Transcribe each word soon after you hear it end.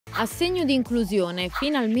Assegno di inclusione,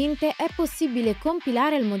 finalmente è possibile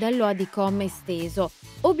compilare il modello ADI-COM esteso,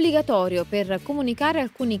 obbligatorio per comunicare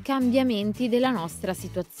alcuni cambiamenti della nostra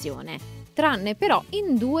situazione, tranne però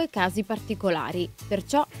in 2 casi particolari.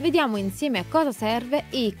 Perciò vediamo insieme a cosa serve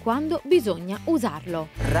e quando bisogna usarlo.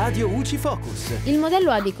 Radio UCI Focus. Il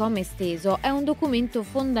modello ADI-COM esteso è un documento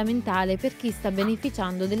fondamentale per chi sta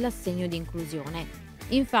beneficiando dell'assegno di inclusione.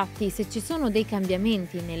 Infatti, se ci sono dei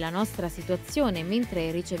cambiamenti nella nostra situazione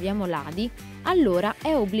mentre riceviamo l'ADI, allora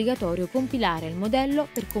è obbligatorio compilare il modello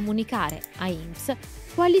per comunicare a INPS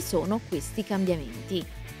quali sono questi cambiamenti.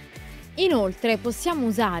 Inoltre, possiamo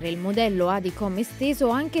usare il modello ADI-COM esteso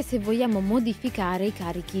anche se vogliamo modificare i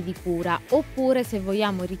carichi di cura, oppure se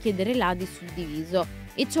vogliamo richiedere l'ADI suddiviso,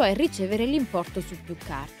 e cioè ricevere l'importo su più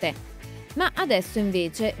carte. Ma adesso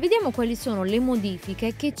invece vediamo quali sono le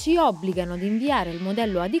modifiche che ci obbligano ad inviare il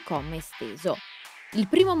modello ADI-COM esteso. Il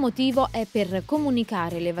primo motivo è per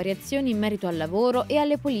comunicare le variazioni in merito al lavoro e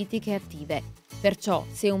alle politiche attive. Perciò,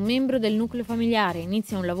 se un membro del nucleo familiare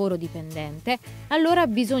inizia un lavoro dipendente, allora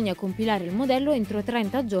bisogna compilare il modello entro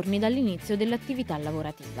 30 giorni dall'inizio dell'attività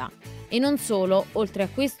lavorativa. E non solo, oltre a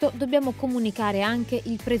questo dobbiamo comunicare anche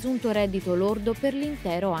il presunto reddito lordo per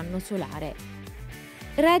l'intero anno solare.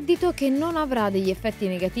 Reddito che non avrà degli effetti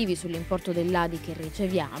negativi sull'importo dell'ADI che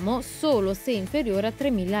riceviamo solo se inferiore a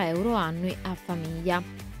 3.000 euro annui a famiglia.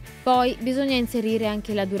 Poi bisogna inserire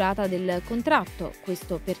anche la durata del contratto,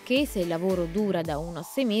 questo perché se il lavoro dura da 1 a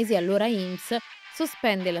 6 mesi allora INPS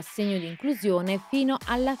sospende l'assegno di inclusione fino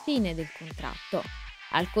alla fine del contratto.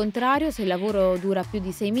 Al contrario, se il lavoro dura più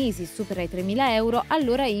di 6 mesi e supera i 3.000 euro,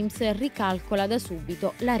 allora INPS ricalcola da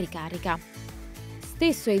subito la ricarica.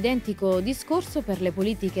 Stesso e identico discorso per le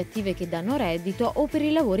politiche attive che danno reddito o per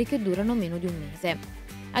i lavori che durano meno di un mese,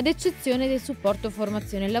 ad eccezione del supporto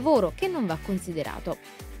formazione e lavoro, che non va considerato.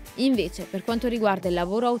 Invece, per quanto riguarda il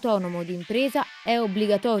lavoro autonomo di impresa, è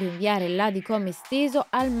obbligatorio inviare l'ADI-COM esteso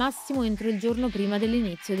al massimo entro il giorno prima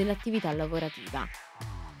dell'inizio dell'attività lavorativa.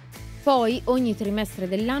 Poi, ogni trimestre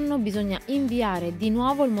dell'anno bisogna inviare di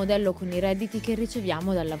nuovo il modello con i redditi che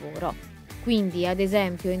riceviamo dal lavoro. Quindi, ad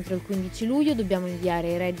esempio, entro il 15 luglio dobbiamo inviare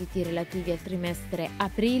i redditi relativi al trimestre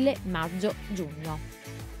aprile, maggio, giugno.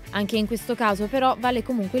 Anche in questo caso, però, vale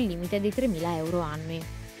comunque il limite dei 3.000 euro annui.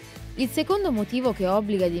 Il secondo motivo che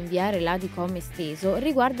obbliga ad inviare l'ADI-COM esteso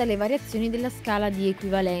riguarda le variazioni della scala di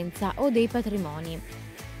equivalenza o dei patrimoni.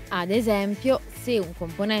 Ad esempio, se un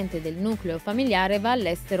componente del nucleo familiare va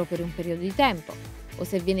all'estero per un periodo di tempo, o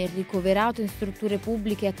se viene ricoverato in strutture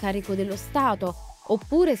pubbliche a carico dello Stato,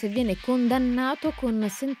 oppure se viene condannato con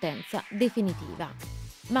sentenza definitiva.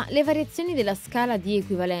 Ma le variazioni della scala di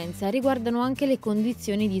equivalenza riguardano anche le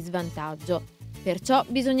condizioni di svantaggio. Perciò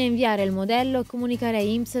bisogna inviare il modello e comunicare a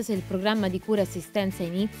INPS se il programma di cura e assistenza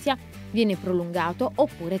inizia, viene prolungato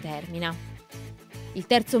oppure termina. Il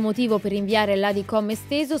terzo motivo per inviare l'ADI-COM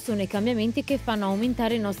esteso sono i cambiamenti che fanno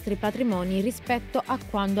aumentare i nostri patrimoni rispetto a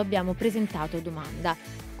quando abbiamo presentato domanda.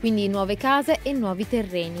 Quindi nuove case e nuovi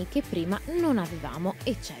terreni che prima non avevamo,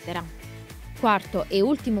 eccetera. Quarto e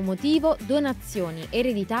ultimo motivo, donazioni,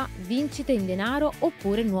 eredità, vincite in denaro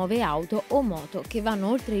oppure nuove auto o moto che vanno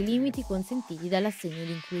oltre i limiti consentiti dall'assegno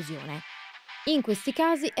di inclusione. In questi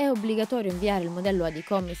casi è obbligatorio inviare il modello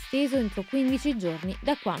ADI-COM esteso entro 15 giorni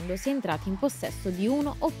da quando si è entrati in possesso di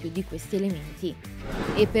uno o più di questi elementi.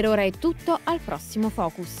 E per ora è tutto, al prossimo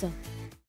Focus.